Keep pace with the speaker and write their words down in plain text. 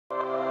In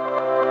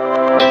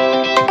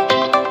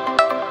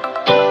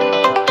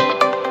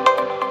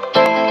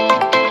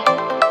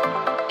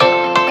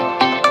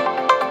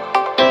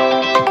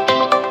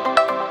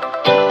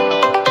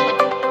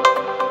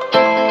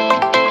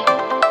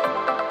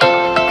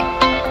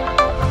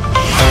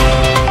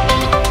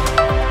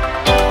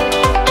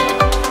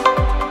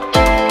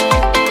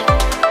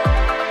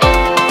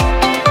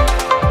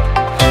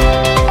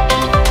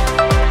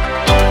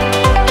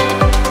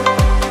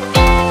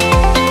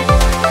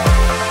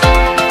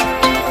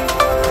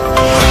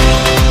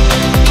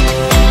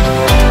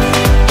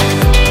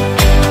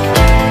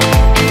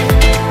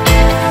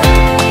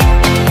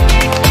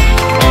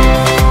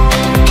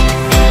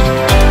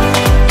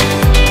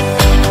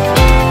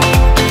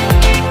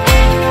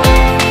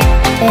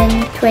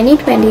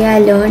 2020, I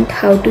learned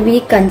how to be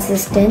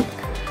consistent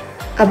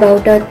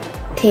about a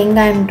thing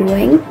I'm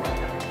doing,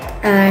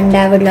 and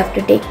I would love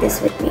to take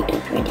this with me to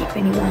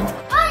 2021.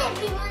 Hi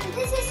everyone,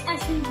 this is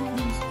Ashwin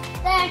Bhavish.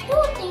 There are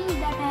two things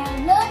that I have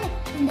learned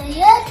in the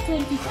year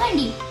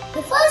 2020.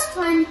 The first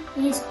one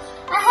is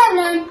I have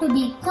learned to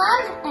be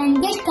calm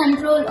and get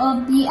control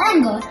of the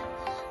anger.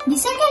 The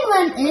second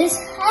one is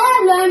I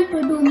have learned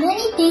to do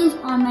many things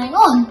on my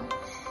own.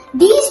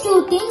 These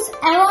two things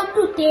I want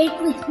to take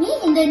with me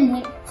in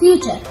the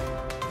future.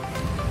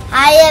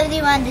 Hi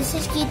everyone, this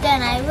is Keita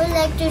and I would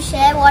like to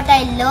share what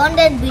I learned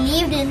and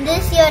believed in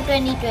this year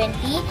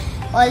 2020.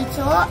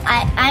 Also,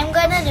 I'm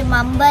gonna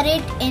remember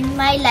it in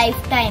my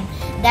lifetime.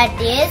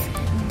 That is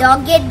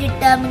dogged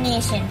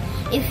determination.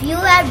 If you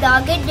have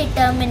dogged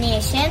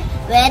determination,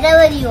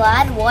 wherever you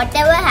are,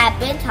 whatever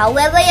happens,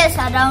 however your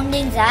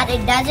surroundings are,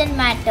 it doesn't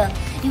matter.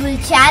 You will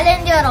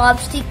challenge your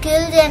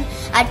obstacles and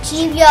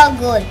achieve your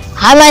goal.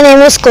 Hi, my name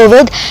is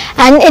Kovid,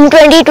 and in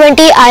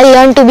 2020 I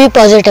learned to be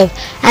positive,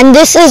 and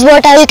this is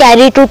what I will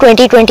carry to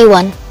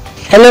 2021.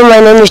 Hello, my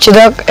name is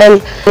Chidak,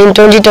 and in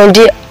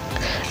 2020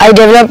 I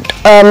developed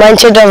a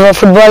mindset of a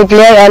football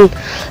player, and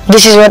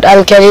this is what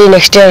I'll carry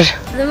next year.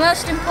 The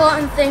most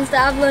important things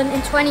that I've learned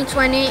in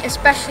 2020,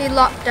 especially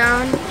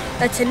lockdown,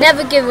 are to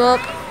never give up,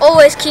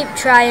 always keep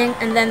trying,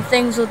 and then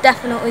things will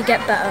definitely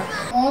get better.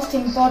 Most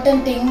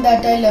important thing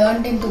that I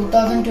learned in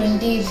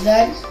 2020 is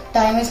that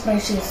time is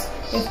precious.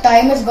 If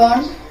time is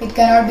gone, it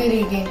cannot be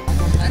regained.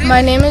 My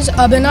name is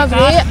Abhinav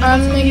Ray.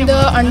 I'm in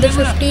the under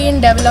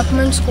 15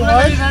 development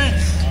squad.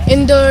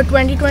 In the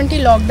 2020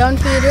 lockdown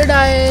period,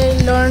 I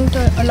learned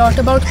a lot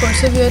about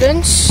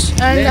perseverance,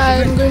 and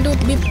I'm going to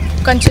be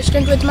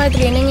consistent with my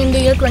training in the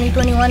year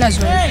 2021 as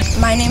well.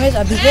 My name is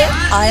Abhijay.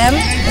 I am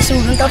a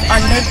student of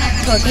under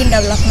 13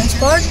 development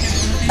squad.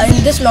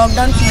 In this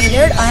lockdown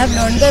period, I have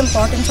learned the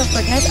importance of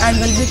fitness and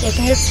will be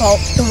taking it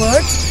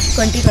towards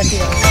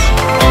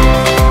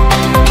 2021.